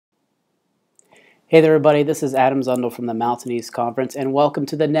Hey there everybody, this is Adam Zundel from the Mountain East Conference and welcome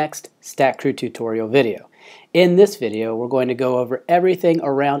to the next StatCrew tutorial video. In this video we're going to go over everything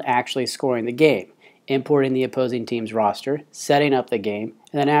around actually scoring the game, importing the opposing team's roster, setting up the game,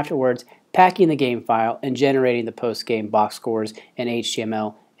 and then afterwards packing the game file and generating the post-game box scores in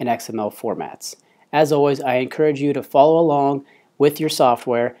HTML and XML formats. As always, I encourage you to follow along with your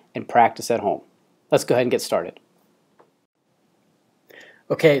software and practice at home. Let's go ahead and get started.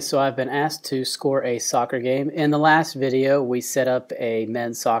 Okay, so I've been asked to score a soccer game. In the last video, we set up a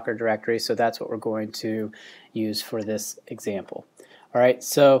men's soccer directory, so that's what we're going to use for this example. All right,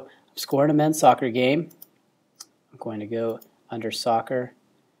 so I'm scoring a men's soccer game. I'm going to go under soccer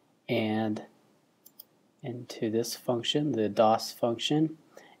and into this function, the DOS function,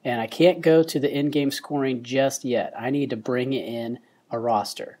 and I can't go to the in-game scoring just yet. I need to bring in a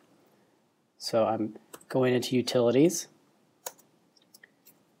roster. So I'm going into utilities.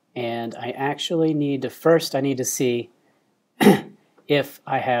 And I actually need to, first I need to see if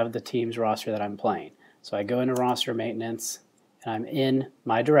I have the team's roster that I'm playing. So I go into roster maintenance and I'm in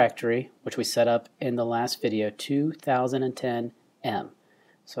my directory, which we set up in the last video, 2010M.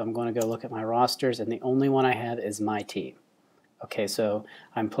 So I'm going to go look at my rosters and the only one I have is my team. Okay, so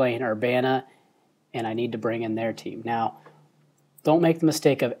I'm playing Urbana and I need to bring in their team. Now, don't make the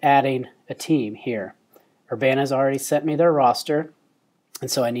mistake of adding a team here. Urbana's already sent me their roster. And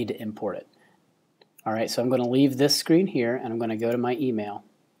so I need to import it. All right, so I'm going to leave this screen here and I'm going to go to my email.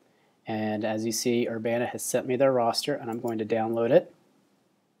 And as you see, Urbana has sent me their roster and I'm going to download it.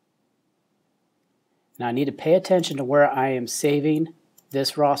 Now I need to pay attention to where I am saving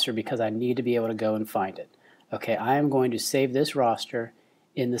this roster because I need to be able to go and find it. Okay, I am going to save this roster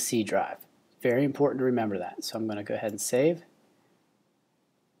in the C drive. Very important to remember that. So I'm going to go ahead and save.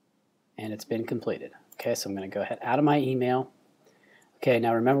 And it's been completed. Okay, so I'm going to go ahead out of my email. Okay,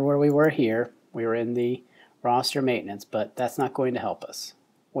 now remember where we were here. We were in the roster maintenance, but that's not going to help us.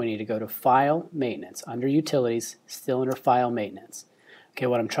 We need to go to File, Maintenance. Under Utilities, still under File, Maintenance. Okay,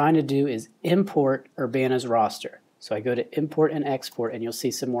 what I'm trying to do is import Urbana's roster. So I go to Import and Export, and you'll see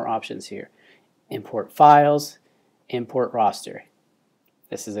some more options here. Import Files, Import Roster.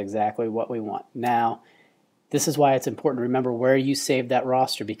 This is exactly what we want. Now, this is why it's important to remember where you saved that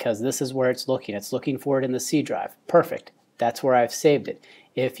roster, because this is where it's looking. It's looking for it in the C drive. Perfect. That's where I've saved it.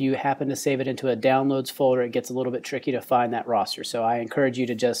 If you happen to save it into a downloads folder, it gets a little bit tricky to find that roster. So I encourage you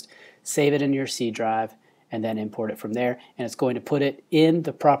to just save it in your C drive and then import it from there. And it's going to put it in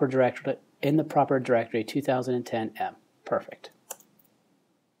the proper directory, 2010M. Perfect.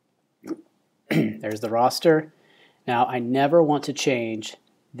 There's the roster. Now I never want to change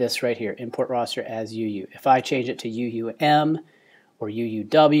this right here, import roster as UU. If I change it to UUM or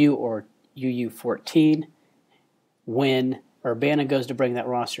UUW or UU14, when Urbana goes to bring that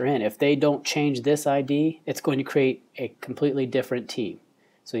roster in, if they don't change this ID, it's going to create a completely different team.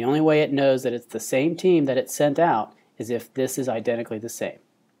 So the only way it knows that it's the same team that it sent out is if this is identically the same.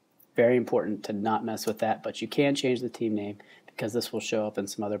 Very important to not mess with that, but you can change the team name because this will show up in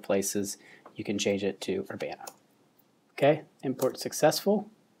some other places. You can change it to Urbana. Okay, import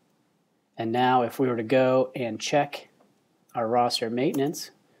successful. And now if we were to go and check our roster maintenance,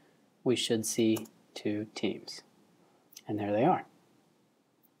 we should see two teams. And there they are.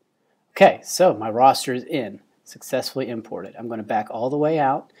 Okay, so my roster is in, successfully imported. I'm going to back all the way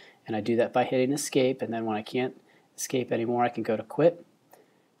out, and I do that by hitting escape, and then when I can't escape anymore, I can go to quit.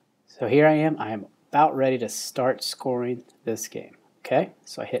 So here I am about ready to start scoring this game. Okay,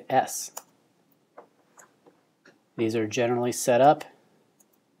 so I hit S. These are generally set up.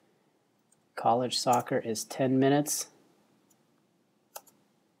 College soccer is 10 minutes.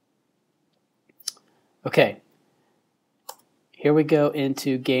 Okay. Here we go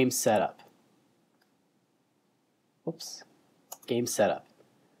into game setup. Oops, game setup.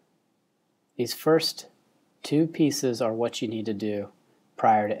 These first two pieces are what you need to do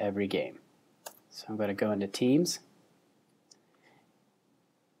prior to every game. So I'm going to go into Teams,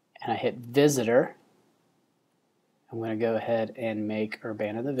 and I hit Visitor. I'm going to go ahead and make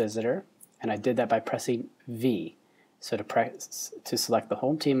Urbana the visitor, and I did that by pressing V. So to select the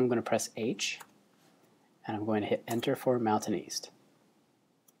home team, I'm going to press H. And I'm going to hit Enter for Mountain East.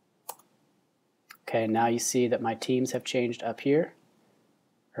 Okay, now you see that my teams have changed up here.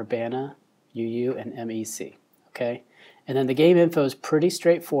 Urbana, UU, and MEC. Okay, and then the game info is pretty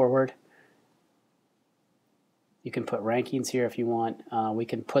straightforward. You can put rankings here if you want. We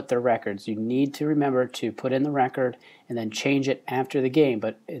can put the records. You need to remember to put in the record and then change it after the game.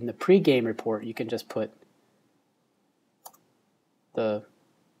 But in the pre-game report, you can just put the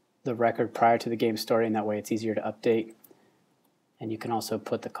record prior to the game starting. That way it's easier to update. And you can also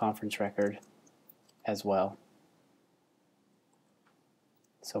put the conference record as well.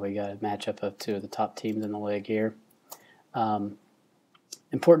 So we got a matchup of two of the top teams in the league here.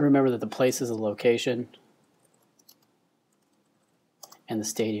 Important to remember that the place is a location and the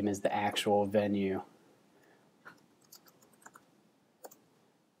stadium is the actual venue.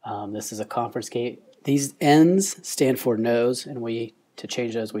 This is a conference game. These N's stand for no's, and to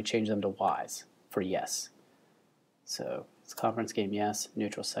change those, we change them to Y's for yes. So it's a conference game, yes.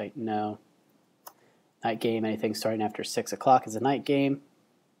 Neutral site, no. Night game, anything starting after 6 o'clock is a night game.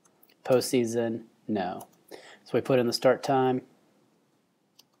 Postseason, no. So we put in the start time,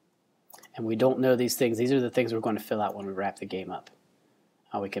 and we don't know these things. These are the things we're going to fill out when we wrap the game up.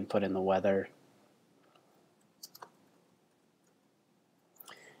 We can put in the weather.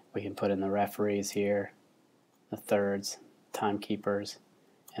 We can put in the referees here, the thirds, timekeepers,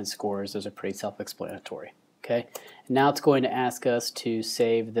 and scorers. Those are pretty self-explanatory. Okay. And now it's going to ask us to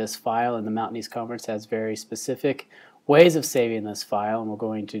save this file, and the Mountain East Conference has very specific ways of saving this file, and we're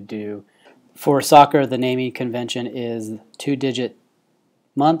going to do, for soccer, the naming convention is 2-digit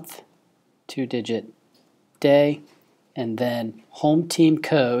month, 2-digit day, and then home team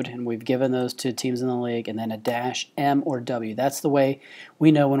code, and we've given those to teams in the league, and then a -M or W. That's the way we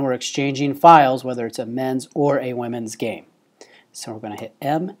know when we're exchanging files, whether it's a men's or a women's game. So we're going to hit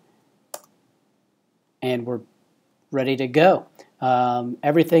M, and we're ready to go.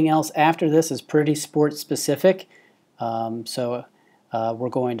 Everything else after this is pretty sports specific, so we're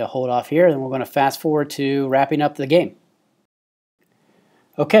going to hold off here, and we're going to fast forward to wrapping up the game.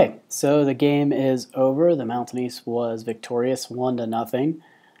 Okay, so the game is over. The Mountain East was victorious 1-0.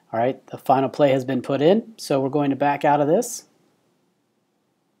 All right, the final play has been put in, so we're going to back out of this.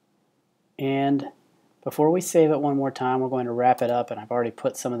 And before we save it one more time, we're going to wrap it up, and I've already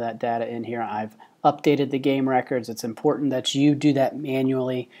put some of that data in here. I've updated the game records. It's important that you do that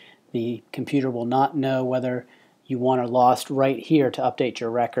manually. The computer will not know whether you won or lost right here to update your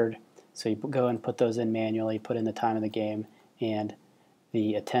record. So you go and put those in manually, put in the time of the game and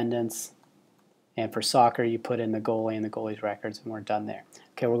the attendance, and for soccer you put in the goalie and the goalie's records, and we're done there.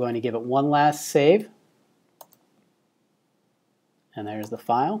 Okay, we're going to give it one last save, and there's the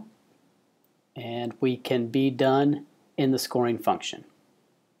file, and we can be done in the scoring function.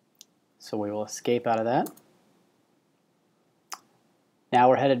 So we will escape out of that. Now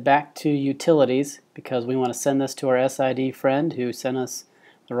we're headed back to utilities because we want to send this to our SID friend who sent us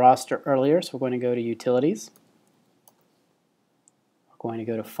the roster earlier, so we're going to go to utilities. Going to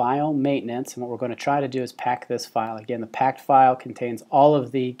go to File, Maintenance, and what we're going to try to do is pack this file. Again, the packed file contains all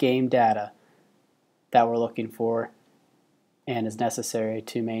of the game data that we're looking for and is necessary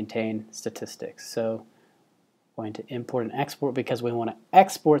to maintain statistics. So I'm going to import and export because we want to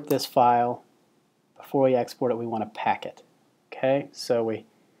export this file. Before we export it, we want to pack it. Okay, so we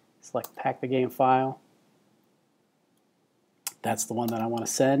select Pack the Game File. That's the one that I want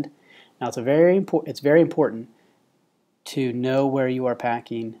to send. Now it's very important to know where you are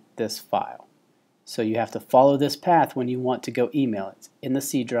packing this file. So you have to follow this path when you want to go email it. It's in the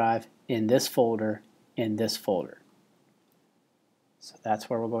C drive, in this folder, in this folder. So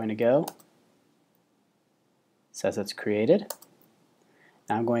that's where we're going to go. It says it's created.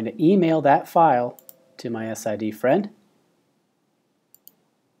 Now I'm going to email that file to my SID friend.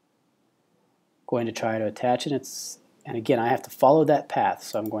 Going to try to attach it. And again, I have to follow that path.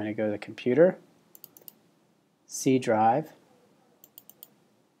 So I'm going to go to the computer, C drive,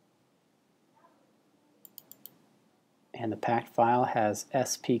 and the packed file has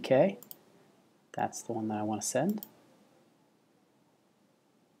SPK. That's the one that I want to send.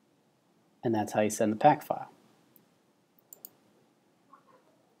 And that's how you send the packed file.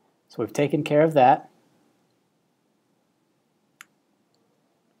 So we've taken care of that.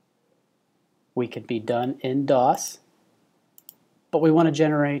 We could be done in DOS, but we want to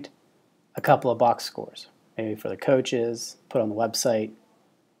generate a couple of box scores. Maybe for the coaches, put on the website.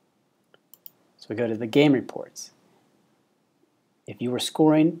 So we go to the game reports. If you were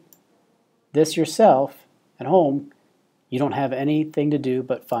scoring this yourself at home, you don't have anything to do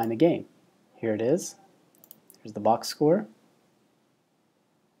but find the game. Here it is. Here's the box score.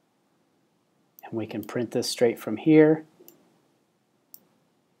 And we can print this straight from here,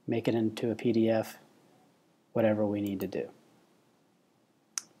 make it into a PDF, whatever we need to do.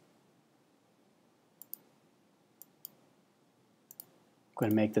 I'm going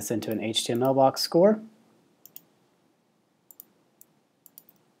to make this into an HTML box score,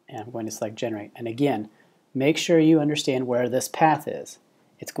 and I'm going to select generate. And again, make sure you understand where this path is.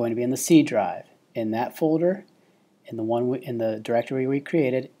 It's going to be in the C drive, in that folder, in the directory we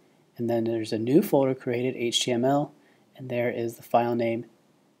created, and then there's a new folder created, HTML, and there is the file name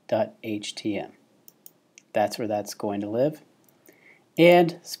 .htm. that's where that's going to live.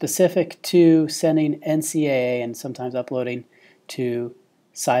 And specific to sending NCAA and sometimes uploading to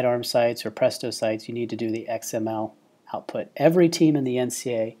sidearm sites or Presto sites, you need to do the XML output. Every team in the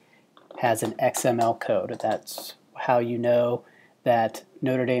NCAA has an XML code. That's how you know that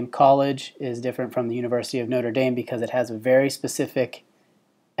Notre Dame College is different from the University of Notre Dame, because it has a very specific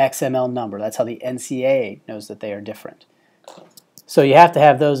XML number. That's how the NCAA knows that they are different. So you have to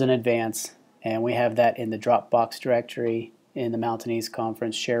have those in advance, and we have that in the Dropbox directory in the Mountain East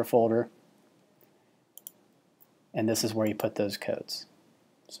Conference share folder. And this is where you put those codes.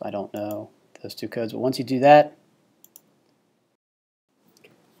 So I don't know those two codes, but once you do that,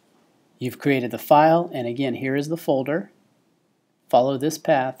 you've created the file, and again, here is the folder. Follow this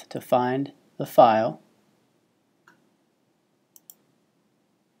path to find the file.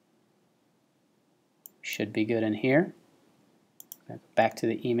 Should be good in here. Back to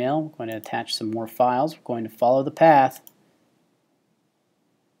the email. We're going to attach some more files. We're going to follow the path.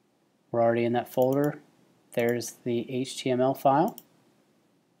 We're already in that folder. There's the HTML file.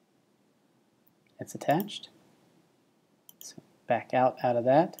 It's attached. So back out of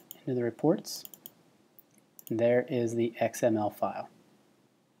that into the reports. And there is the XML file.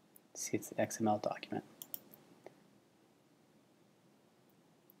 See, it's the XML document.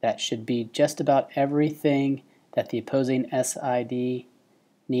 That should be just about everything that the opposing SID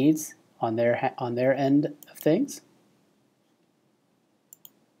needs on their end of things.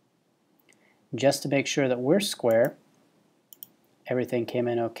 Just to make sure that we're square, everything came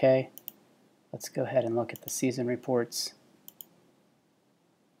in okay. Let's go ahead and look at the season reports.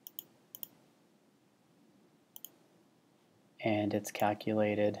 And it's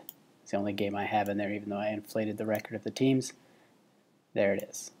calculated. It's the only game I have in there, even though I inflated the record of the teams. There it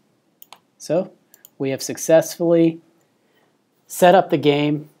is. So we have successfully set up the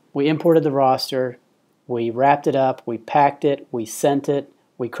game. We imported the roster. We wrapped it up. We packed it. We sent it.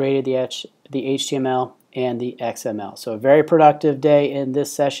 We created the HTML and the XML. So a very productive day in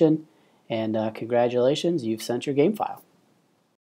this session. And congratulations, you've sent your game file.